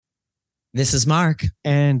This is Mark.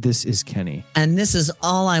 And this is Kenny. And this is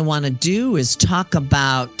All I Want to Do is Talk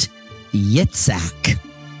About Yitzhak.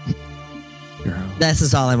 Girl. This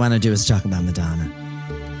is All I Want to Do is Talk About Madonna.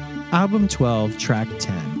 Album 12, track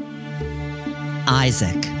 10.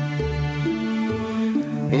 Isaac.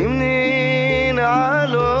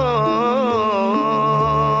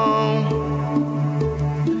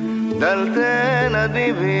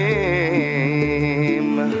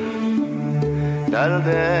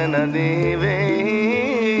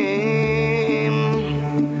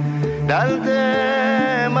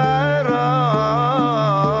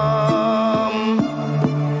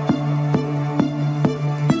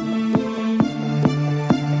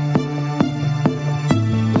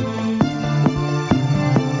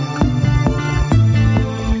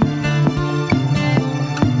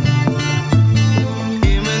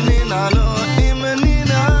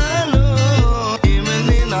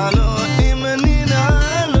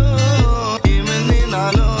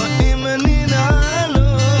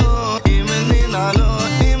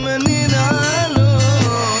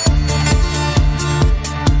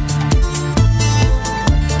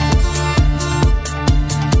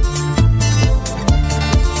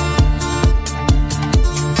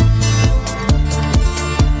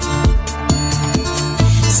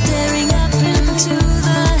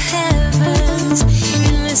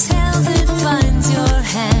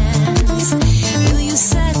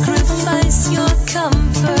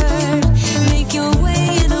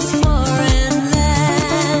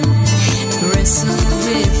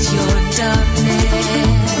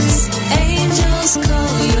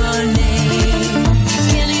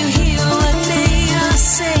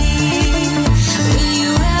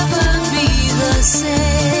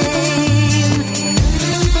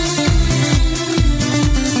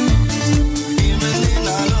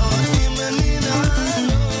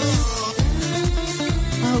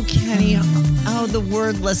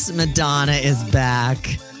 Wordless Madonna is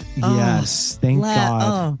back. Yes, thank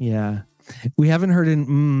God. Yeah. We haven't heard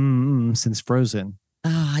it since Frozen.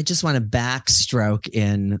 Oh, I just want to backstroke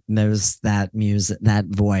in that music, that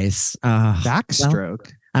voice. Backstroke?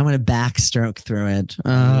 Well, I want to backstroke through it.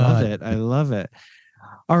 I love it.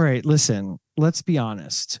 All right, listen, let's be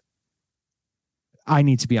honest. I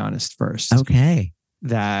need to be honest first. Okay.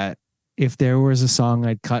 That if there was a song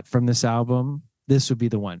I'd cut from this album, this would be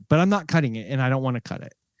the one, but I'm not cutting it and I don't want to cut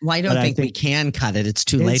it. Well, I don't think we can cut it. It's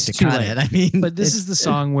too late to cut it. I mean, but this is the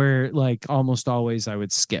song where like almost always I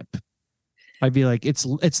would skip. I'd be like, it's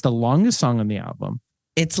the longest song on the album.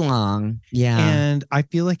 It's long. Yeah. And I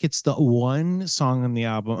feel like it's the one song on the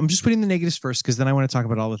album. I'm just putting the negatives first because then I want to talk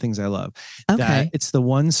about all the things I love. Okay. It's the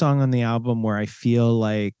one song on the album where I feel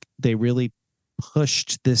like they really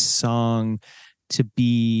pushed this song to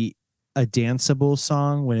be a danceable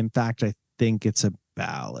song when in fact I think it's a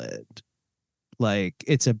ballad. Like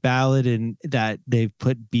it's a ballad and that they've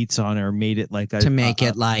put beats on or made it like to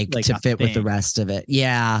fit with the rest of it.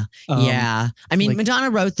 Yeah. Yeah. I mean, Madonna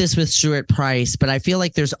wrote this with Stuart Price, but I feel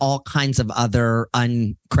like there's all kinds of other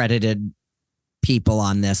uncredited people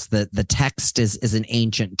on this. The text is an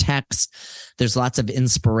ancient text. There's lots of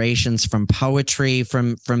inspirations from poetry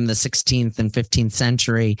from the 16th and 15th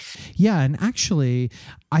century. Yeah. And actually,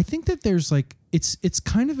 I think that there's like, it's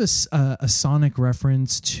kind of a sonic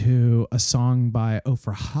reference to a song by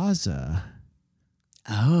Ofra Haza.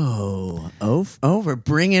 We're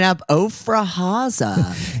bringing up Ofra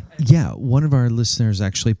Haza. Yeah, one of our listeners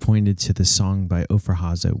actually pointed to the song by Ofra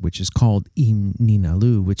Haza, which is called Im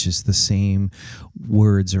Ninalu, which is the same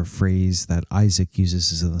words or phrase that Isaac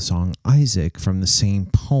uses in the song Isaac from the same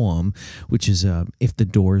poem, which is If the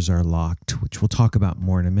Doors Are Locked, which we'll talk about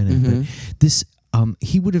more in a minute. Mm-hmm. But this...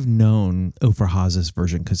 he would have known Ofra Haza's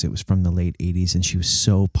version because it was from the late 80s and she was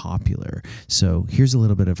so popular. So here's a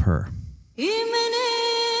little bit of her.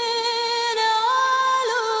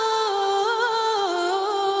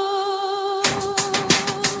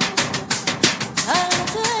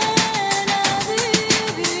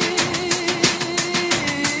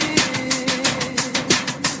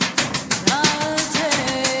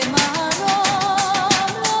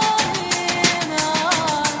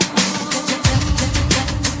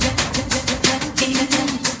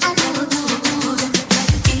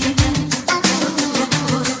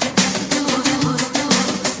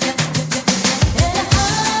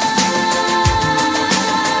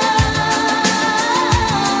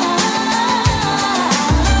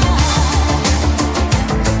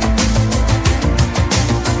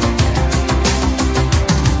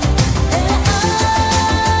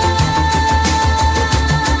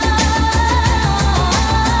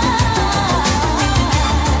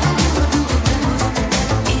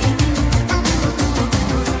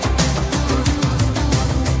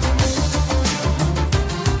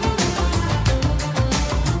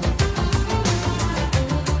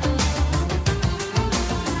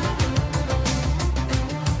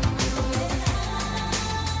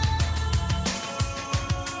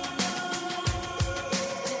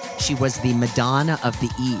 She was the Madonna of the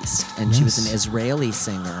East, and she was an Israeli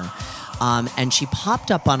singer. And she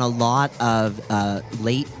popped up on a lot of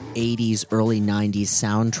late 80s, early 90s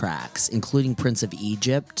soundtracks, including Prince of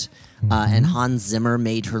Egypt. And Hans Zimmer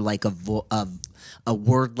made her like a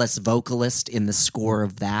wordless vocalist in the score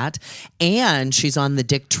of that. And she's on the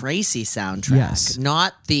Dick Tracy soundtrack.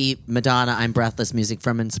 Not the Madonna I'm Breathless music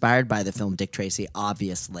from inspired by the film Dick Tracy,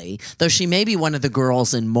 obviously. Though she may be one of the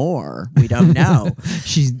girls in More. We don't know.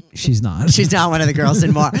 She's not. She's not one of the girls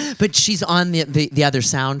in More. But she's on the other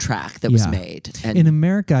soundtrack that was made. And in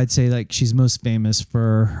America, I'd say like she's most famous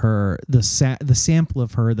for her the sample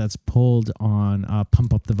of her that's pulled on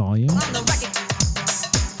Pump Up the Volume.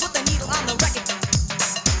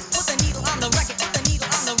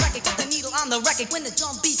 When the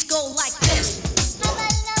drum beats go like this.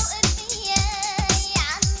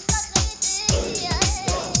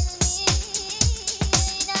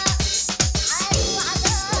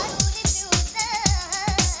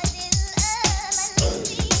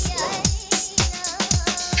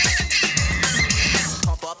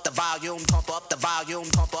 Pump up the volume, pump up the volume,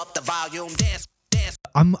 pump up the volume, dance.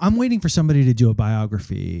 I'm waiting for somebody to do a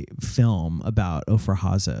biography film about Ofra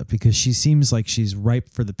Haza because she seems like she's ripe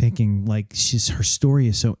for the picking. Like her story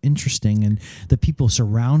is so interesting, and the people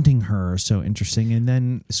surrounding her are so interesting, and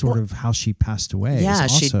then sort of how she passed away. Yeah,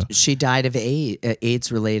 is also... she died of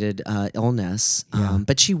AIDS-related illness,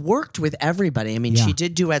 but she worked with everybody. I mean, she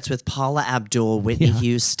did duets with Paula Abdul, Whitney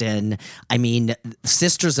Houston. I mean,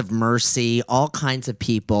 Sisters of Mercy, all kinds of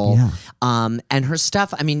people. Yeah. And her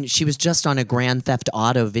stuff. I mean, she was just on a Grand Theft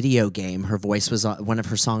Auto video game. Her voice was on one of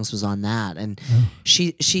her songs was on that, and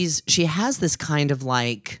she has this kind of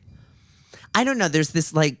like, I don't know. There's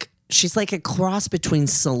this like she's like a cross between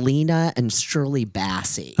Selena and Shirley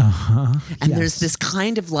Bassey, and there's this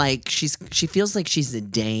kind of like she feels like she's a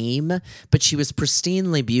dame, but she was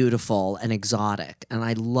pristinely beautiful and exotic, and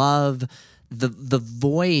I love the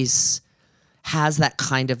voice has that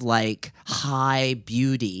kind of like high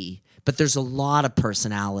beauty, but there's a lot of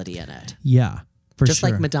personality in it. Yeah. Just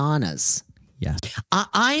like Madonna's. Yeah.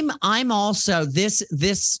 I'm also this,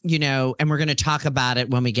 you know, and we're going to talk about it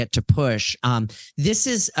when we get to Push. This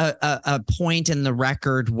is a point in the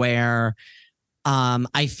record where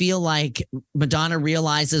I feel like Madonna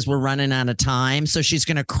realizes we're running out of time. So she's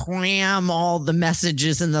going to cram all the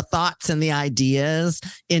messages and the thoughts and the ideas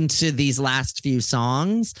into these last few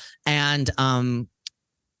songs. And I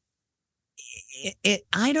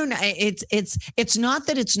don't know. It's not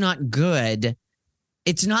that it's not good.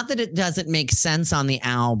 It's not that it doesn't make sense on the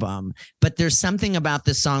album, but there's something about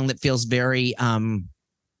this song that feels very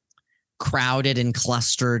crowded and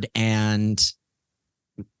clustered and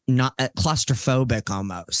not claustrophobic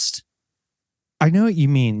almost. I know what you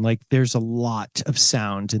mean. Like there's a lot of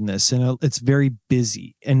sound in this, and it's very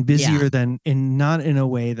busy and busier than not in a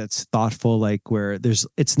way that's thoughtful, like where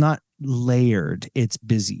it's not layered. It's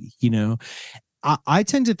busy, you know. I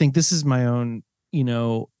tend to think this is my own, you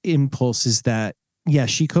know, impulse is that, yeah,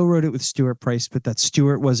 she co-wrote it with Stuart Price, but that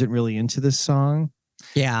Stuart wasn't really into this song.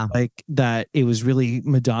 Yeah. Like that it was really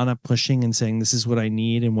Madonna pushing and saying, this is what I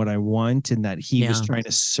need and what I want. And that he was trying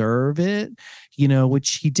to serve it, you know,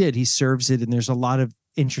 which he did. He serves it. And there's a lot of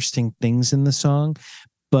interesting things in the song,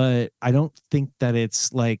 but I don't think that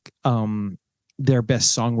it's like, their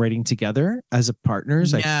best songwriting together as a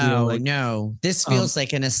partners. No, this feels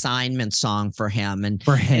like an assignment song for him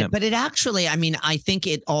but it actually, I mean, I think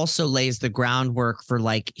it also lays the groundwork for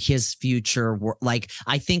like his future. Like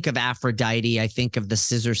I think of Aphrodite, I think of the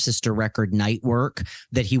Scissor Sister record Night Work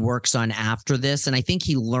that he works on after this. And I think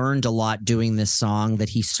he learned a lot doing this song that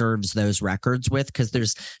he serves those records with, because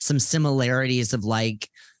there's some similarities of like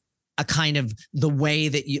a kind of the way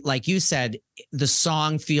that you, like you said, the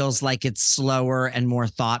song feels like it's slower and more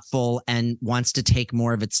thoughtful and wants to take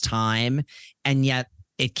more of its time. And yet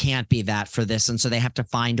it can't be that for this. And so they have to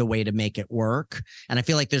find a way to make it work. And I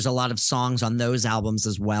feel like there's a lot of songs on those albums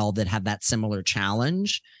as well that have that similar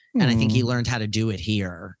challenge. And I think he learned how to do it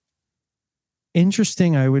here.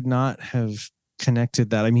 Interesting. I would not have connected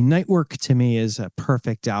that. I mean, Night Work to me is a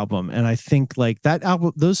perfect album, and I think like that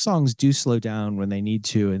album, those songs do slow down when they need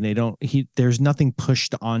to, and they don't. There's nothing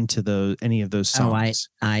pushed onto any of those songs.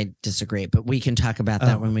 I disagree, but we can talk about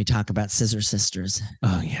that when we talk about Scissor Sisters.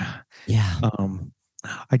 Oh yeah.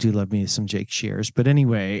 I do love me some Jake Shears, but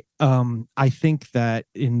anyway, I think that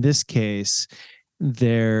in this case,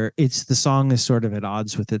 the song is sort of at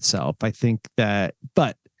odds with itself. I think that,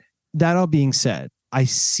 but that all being said, I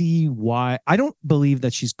see why. I don't believe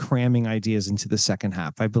that she's cramming ideas into the second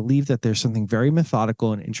half. I believe that there's something very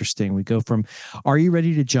methodical and interesting. We go from, are you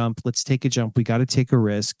ready to jump? Let's take a jump. We got to take a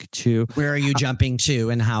risk, to where are you jumping to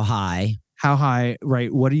and how high? How high,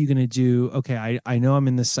 right? What are you going to do? Okay, I know I'm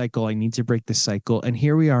in this cycle. I need to break this cycle. And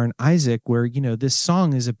here we are in Isaac, where, this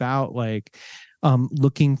song is about like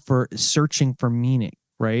searching for meaning,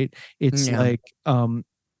 right? It's like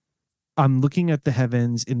I'm looking at the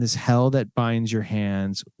heavens in this hell that binds your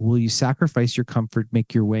hands. Will you sacrifice your comfort,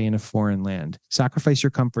 make your way in a foreign land? Sacrifice your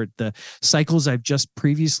comfort, the cycles I've just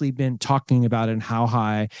previously been talking about, and how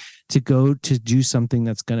high to go to do something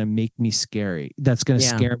that's going to make me scary, that's going to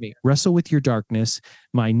scare me. Wrestle with your darkness,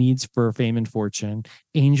 my needs for fame and fortune.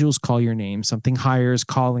 Angels call your name. Something higher is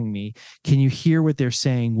calling me. Can you hear what they're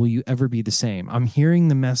saying? Will you ever be the same? I'm hearing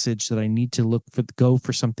the message that I need to go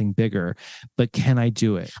for something bigger, but can I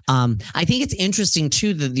do it? I think it's interesting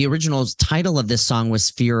too that the original title of this song was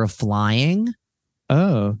Fear of Flying.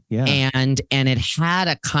 Oh, yeah. And it had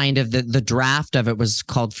a kind of the draft of it was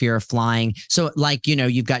called Fear of Flying. So like,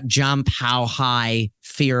 you've got jump, how high,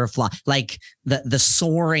 fear of fly, like the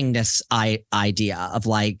soaringness idea of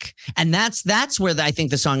like, and that's where I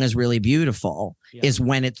think the song is really beautiful, is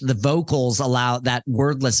when the vocals allow, that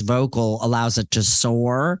wordless vocal allows it to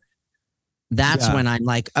soar. That's when I'm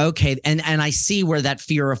like, okay. And I see where that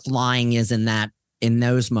fear of flying is in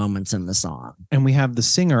those moments in the song. And we have the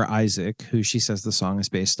singer Isaac, who she says the song is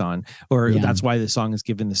based on, or that's why the song is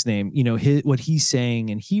given this name. What he's saying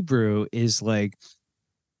in Hebrew is like,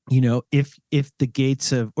 if the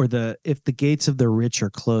gates of the rich are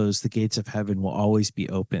closed, the gates of heaven will always be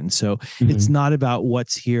open. So it's not about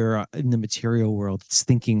what's here in the material world. It's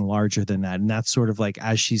thinking larger than that. And that's sort of like,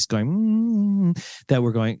 as she's going, that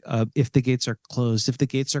we're going, if the gates are closed, if the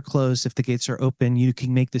gates are closed, if the gates are open, you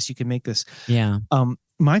can make this, you can make this. Yeah.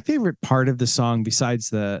 My favorite part of the song, besides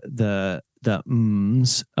the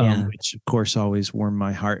which of course always warm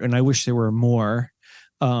my heart, and I wish there were more,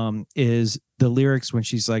 is the lyrics when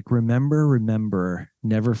she's like, remember,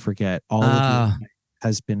 never forget, all of your life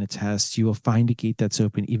has been a test. You will find a gate that's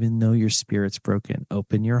open, even though your spirit's broken.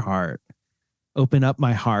 Open your heart, open up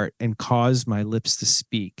my heart, and cause my lips to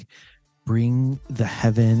speak. Bring the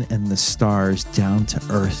heaven and the stars down to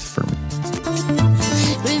earth for me.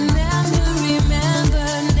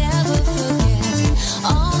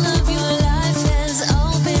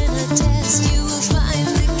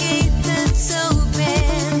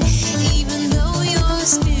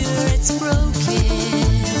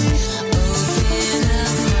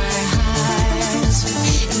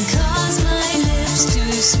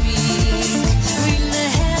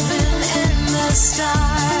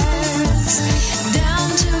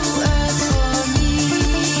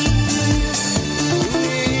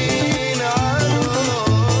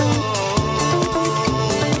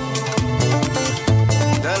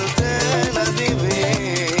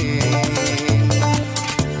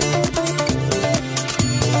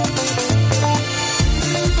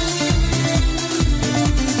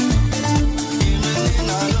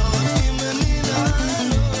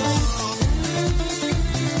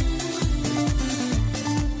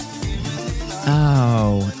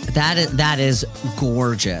 That is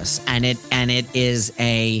gorgeous, and it's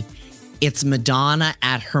Madonna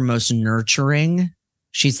at her most nurturing.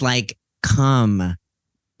 She's like, come,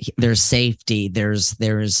 there's safety, there's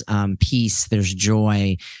peace, there's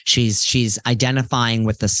joy. She's identifying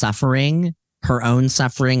with the suffering, her own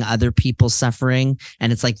suffering, other people's suffering,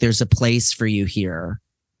 and it's like, there's a place for you here,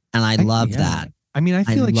 and I love that. I mean, I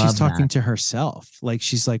feel like she's talking to herself. Like,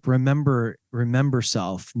 she's like, remember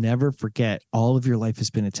self, never forget, all of your life has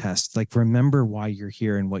been a test. Like, remember why you're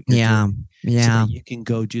here and what you're doing. So that you can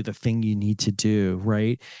go do the thing you need to do,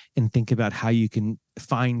 right? And think about how you can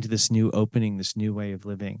find this new opening, this new way of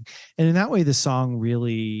living. And in that way, the song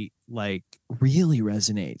really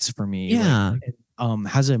resonates for me. Yeah. Like,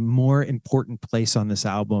 has a more important place on this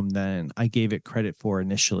album than I gave it credit for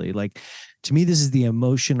initially. Like, to me, this is the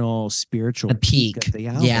emotional, spiritual peak of the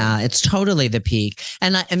album. Yeah, it's totally the peak.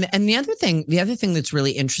 And the other thing that's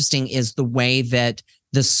really interesting is the way that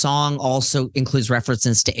the song also includes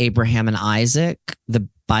references to Abraham and Isaac, the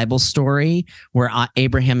Bible story where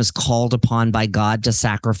Abraham is called upon by God to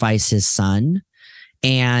sacrifice his son.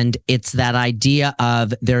 And it's that idea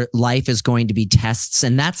of their life is going to be tests.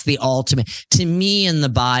 And that's the ultimate to me in the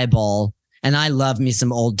Bible. And I love me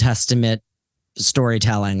some Old Testament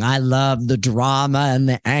storytelling. I love the drama and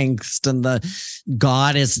the angst and the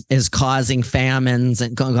God is causing famines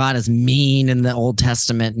and God is mean in the Old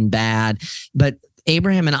Testament and bad. But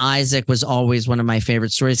Abraham and Isaac was always one of my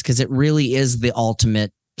favorite stories because it really is the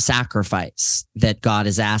ultimate sacrifice that God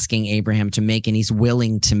is asking Abraham to make, and he's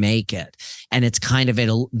willing to make it. And it's kind of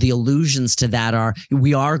the allusions to that are,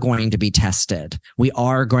 we are going to be tested. We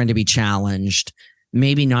are going to be challenged.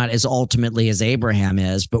 Maybe not as ultimately as Abraham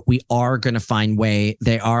is, but we are going to find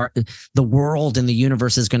the world and the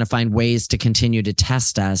universe is going to find ways to continue to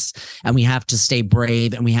test us. And we have to stay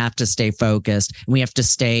brave, and we have to stay focused, and we have to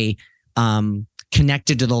stay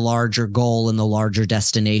connected to the larger goal and the larger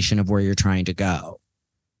destination of where you're trying to go.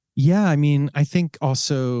 Yeah, I mean, I think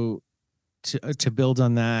also to build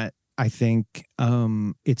on that, I think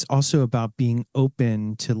it's also about being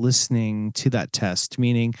open to listening to that test,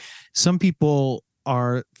 meaning some people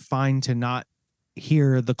are fine to not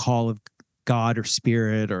hear the call of God or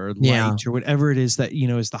spirit or light or whatever it is that,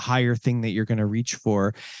 is the higher thing that you're going to reach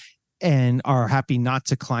for, and are happy not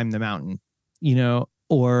to climb the mountain,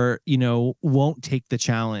 or, won't take the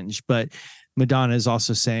challenge. But Madonna is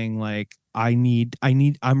also saying, like, I'm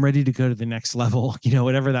ready to go to the next level,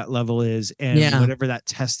 whatever that level is. And whatever that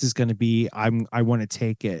test is going to be, I want to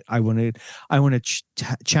take it. I want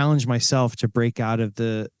to challenge myself to break out of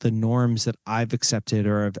the norms that I've accepted,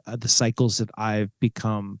 or of the cycles that I've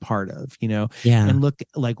become part of, and look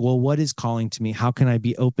like, well, what is calling to me? How can I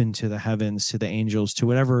be open to the heavens, to the angels, to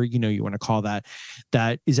whatever, you want to call that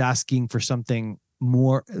is asking for something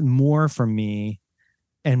more from me?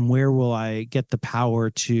 And where will I get the power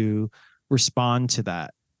to respond to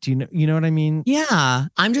that? Do you know what I mean? Yeah.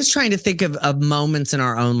 I'm just trying to think of moments in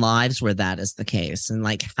our own lives where that is the case, and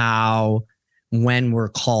like how, when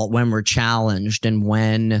we're challenged, and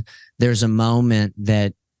when there's a moment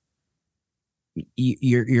that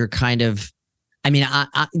you're kind of, I mean,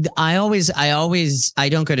 I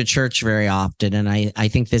don't go to church very often. And I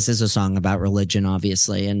think this is a song about religion,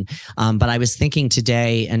 obviously. And, but I was thinking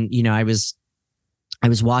today, and, I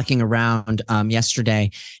was walking around yesterday,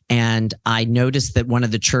 and I noticed that one of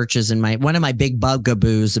the churches one of my big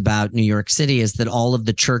bugaboos about New York City is that all of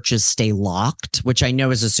the churches stay locked, which I know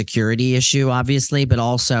is a security issue, obviously, but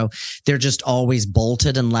also they're just always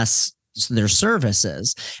bolted unless their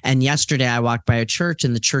services. And yesterday I walked by a church,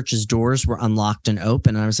 and the church's doors were unlocked and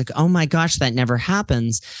open. And I was like, oh my gosh, that never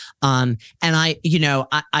happens. And I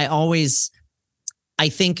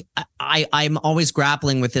think I'm always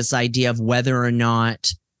grappling with this idea of whether or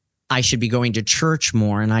not I should be going to church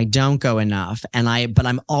more, and I don't go enough. But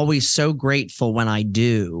I'm always so grateful when I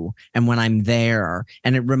do, and when I'm there,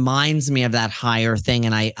 and it reminds me of that higher thing.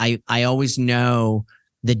 And I always know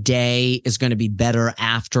the day is going to be better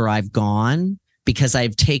after I've gone, because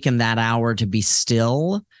I've taken that hour to be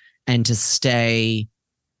still and to stay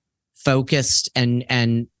focused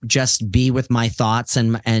and just be with my thoughts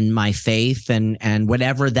and my faith and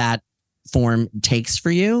whatever that form takes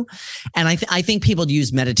for you. And I think people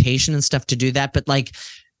use meditation and stuff to do that, but like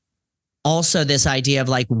also this idea of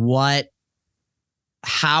like,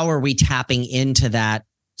 how are we tapping into that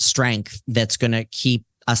strength that's going to keep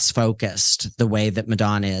us focused the way that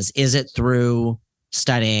Madonna is? Is it through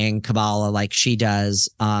studying Kabbalah like she does?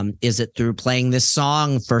 Is it through playing this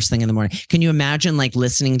song first thing in the morning? Can you imagine like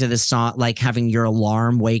listening to this song, like having your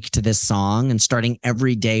alarm wake to this song and starting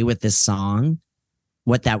every day with this song?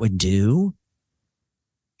 What that would do?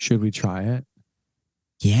 Should we try it?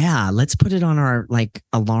 Yeah, let's put it on our like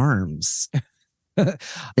alarms. Do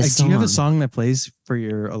you have a song that plays for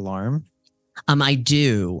your alarm? I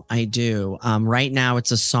do. Right now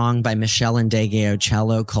it's a song by Michelle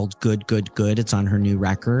Ndegeocello called Good, Good, Good. It's on her new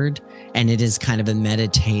record. And it is kind of a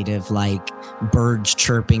meditative, like birds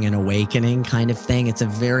chirping and awakening kind of thing. It's a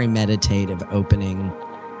very meditative opening,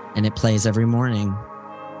 and it plays every morning.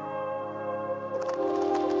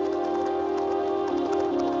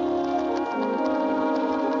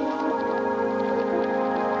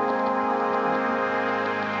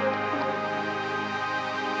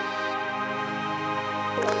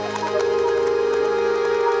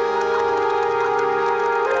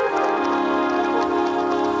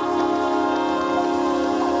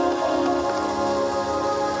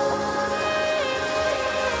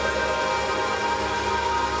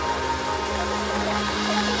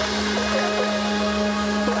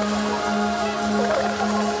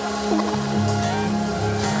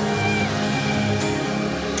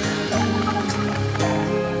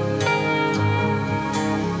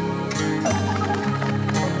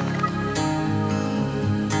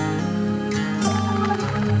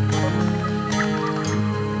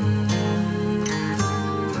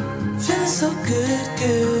 so good,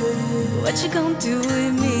 good. What you gonna do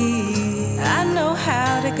with me? I know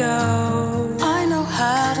how to go, I know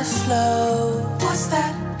how to flow. What's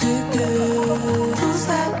that? Good, good. Who's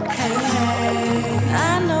that? Hey, hey.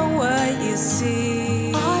 I know what you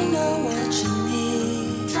see, I know what you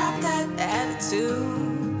need.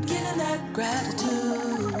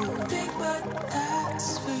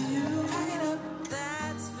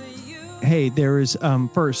 Hey, there is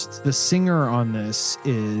first the singer on this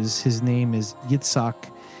his name is Yitzhak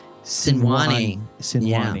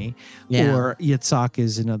Sinwani. Yeah. Or Yitzhak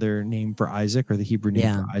is another name for Isaac, or the Hebrew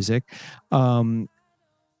name for Isaac.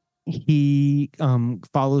 He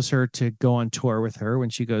follows her to go on tour with her when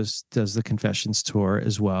she does the Confessions tour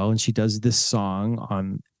as well, and she does this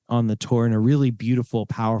song on the tour in a really beautiful,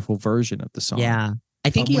 powerful version of the song. Yeah. I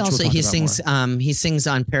think he sings he sings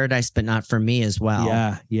on Paradise But Not For Me as well.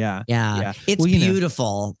 Yeah. It's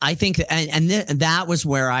beautiful. I think that was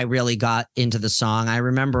where I really got into the song. I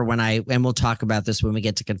remember and we'll talk about this when we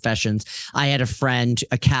get to Confessions. I had a friend,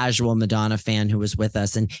 a casual Madonna fan who was with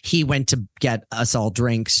us, and he went to get us all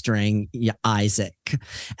drinks during Isaac.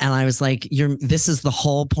 And I was like, this is the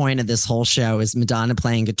whole point of this whole show is Madonna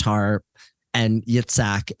playing guitar and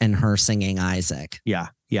Yitzhak and her singing Isaac. Yeah,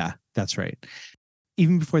 that's right.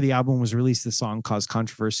 Even before the album was released, the song caused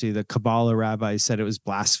controversy. The Kabbalah rabbis said it was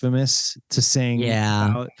blasphemous to sing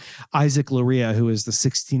about Isaac Luria, who is the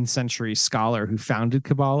 16th century scholar who founded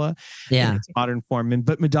Kabbalah in its modern form.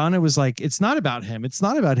 But Madonna was like, it's not about him. It's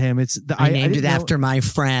not about him. I named it after my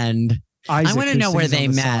friend. Isaac, I want to know where they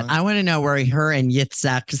met. I want to know where her and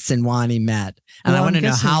Yitzhak Sinwani met. And I want to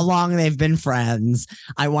know how long they've been friends.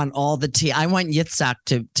 I want all the tea. I want Yitzhak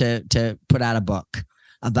to put out a book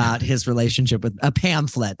about his relationship with a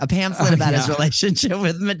pamphlet about his relationship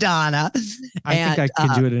with Madonna. I think I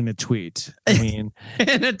could do it in a tweet. I mean,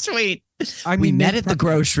 in a tweet. We met at the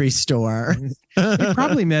grocery store. We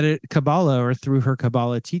probably met at Kabbalah or through her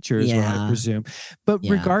Kabbalah teachers, I presume. But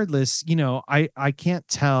regardless, I can't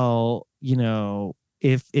tell,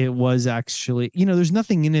 if it was actually, there's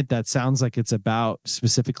nothing in it that sounds like it's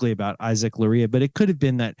specifically about Isaac Luria, but it could have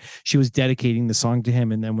been that she was dedicating the song to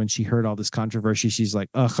him. And then when she heard all this controversy, she's like,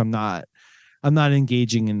 ugh, I'm not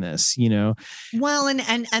engaging in this, Well,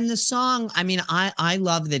 and the song, I mean, I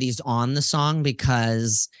love that he's on the song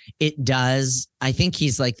because I think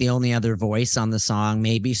he's like the only other voice on the song.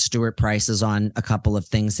 Maybe Stuart Price is on a couple of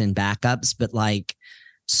things in backups, but like,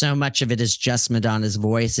 so much of it is just Madonna's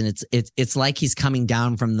voice, and it's like he's coming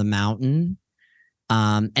down from the mountain,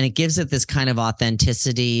 and it gives it this kind of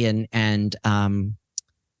authenticity and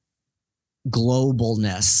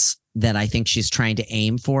globalness that I think she's trying to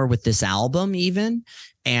aim for with this album, even.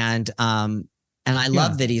 And I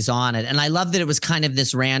love that he's on it, and I love that it was kind of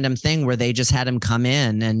this random thing where they just had him come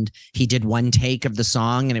in and he did one take of the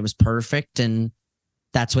song and it was perfect, and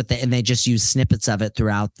that's what and they just used snippets of it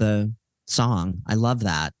throughout the song. I love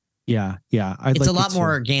that. Yeah. It's a lot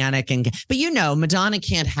more organic, but Madonna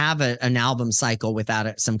can't have an album cycle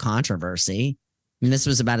without some controversy. I mean, this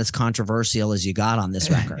was about as controversial as you got on this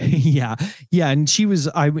record. Yeah. And she was,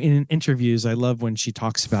 in interviews, I love when she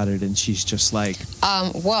talks about it, and she's just like,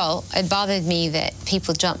 well, it bothered me that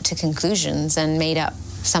people jumped to conclusions and made up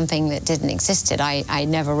something that didn't exist. I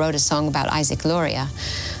never wrote a song about Isaac Luria.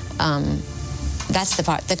 That's the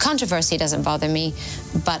part. The controversy doesn't bother me,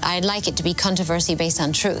 but I'd like it to be controversy based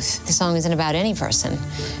on truth. The song isn't about any person.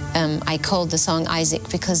 I called the song Isaac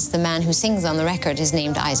because the man who sings on the record is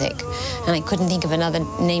named Isaac, and I couldn't think of another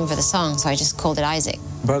name for the song, so I just called it Isaac.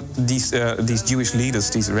 But these Jewish leaders,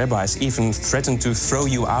 these rabbis, even threatened to throw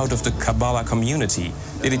you out of the Kabbalah community.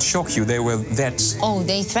 Did it shock you? They were that... Oh,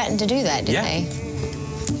 they threatened to do that, did they?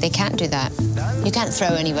 They can't do that. You can't throw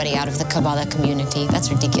anybody out of the Kabbalah community.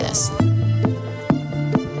 That's ridiculous.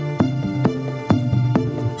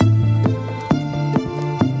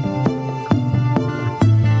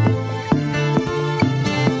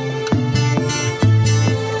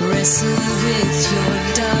 Wrestle with your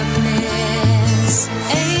darkness.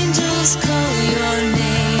 Angels call your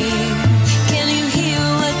name. Can you hear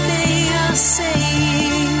what they are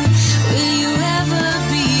saying? Will you ever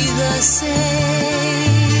be the same?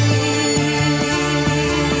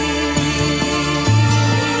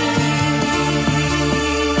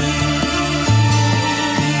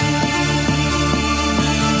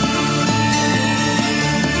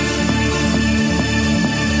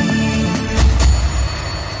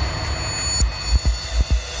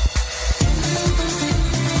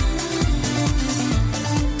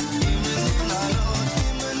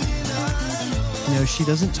 She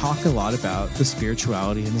doesn't talk a lot about the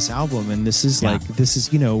spirituality in this album, and this is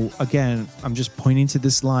again, I'm just pointing to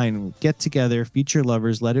this line: get together, future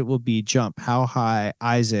lovers, let it will be, jump, how high,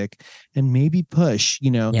 Isaac, and maybe push.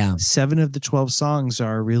 7 of the 12 songs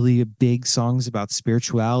are really big songs about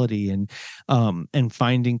spirituality and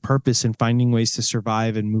finding purpose and finding ways to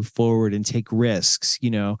survive and move forward and take risks.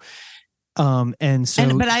 And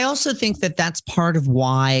so, but I also think that that's part of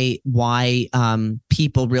why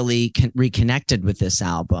people really reconnected with this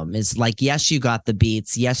album is like, yes, you got the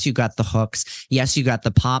beats, yes, you got the hooks, yes, you got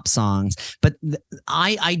the pop songs, but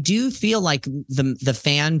I do feel like the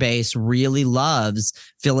fan base really loves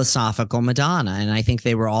philosophical Madonna, and I think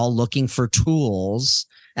they were all looking for tools,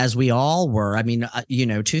 as we all were. I mean,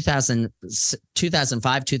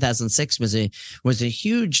 2005, 2006 was a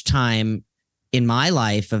huge time in my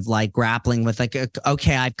life of like grappling with like,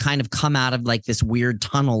 okay, I've kind of come out of like this weird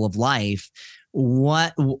tunnel of life.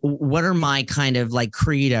 What are my kind of like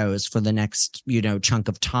credos for the next, chunk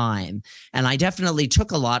of time? And I definitely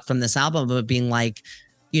took a lot from this album of being like,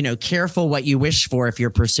 careful what you wish for if you're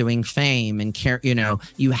pursuing fame, and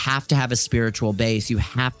you have to have a spiritual base. You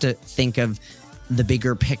have to think of the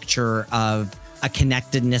bigger picture of a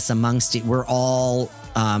connectedness amongst it. We're all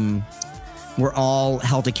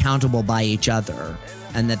held accountable by each other,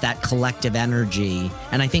 and that collective energy.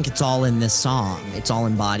 And I think it's all in this song. It's all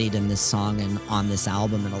embodied in this song and on this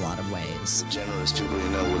album in a lot of ways. Generous people,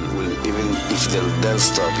 will even if they'll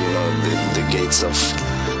stop, the gates of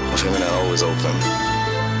heaven are always open.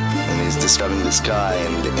 And he's describing the sky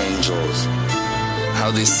and the angels,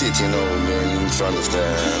 how they sit, in front of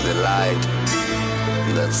the light.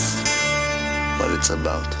 That's what it's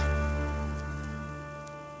about.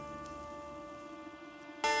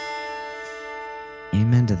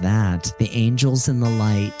 Amen to that. The angels in the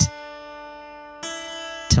light.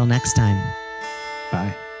 Till next time.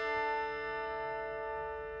 Bye.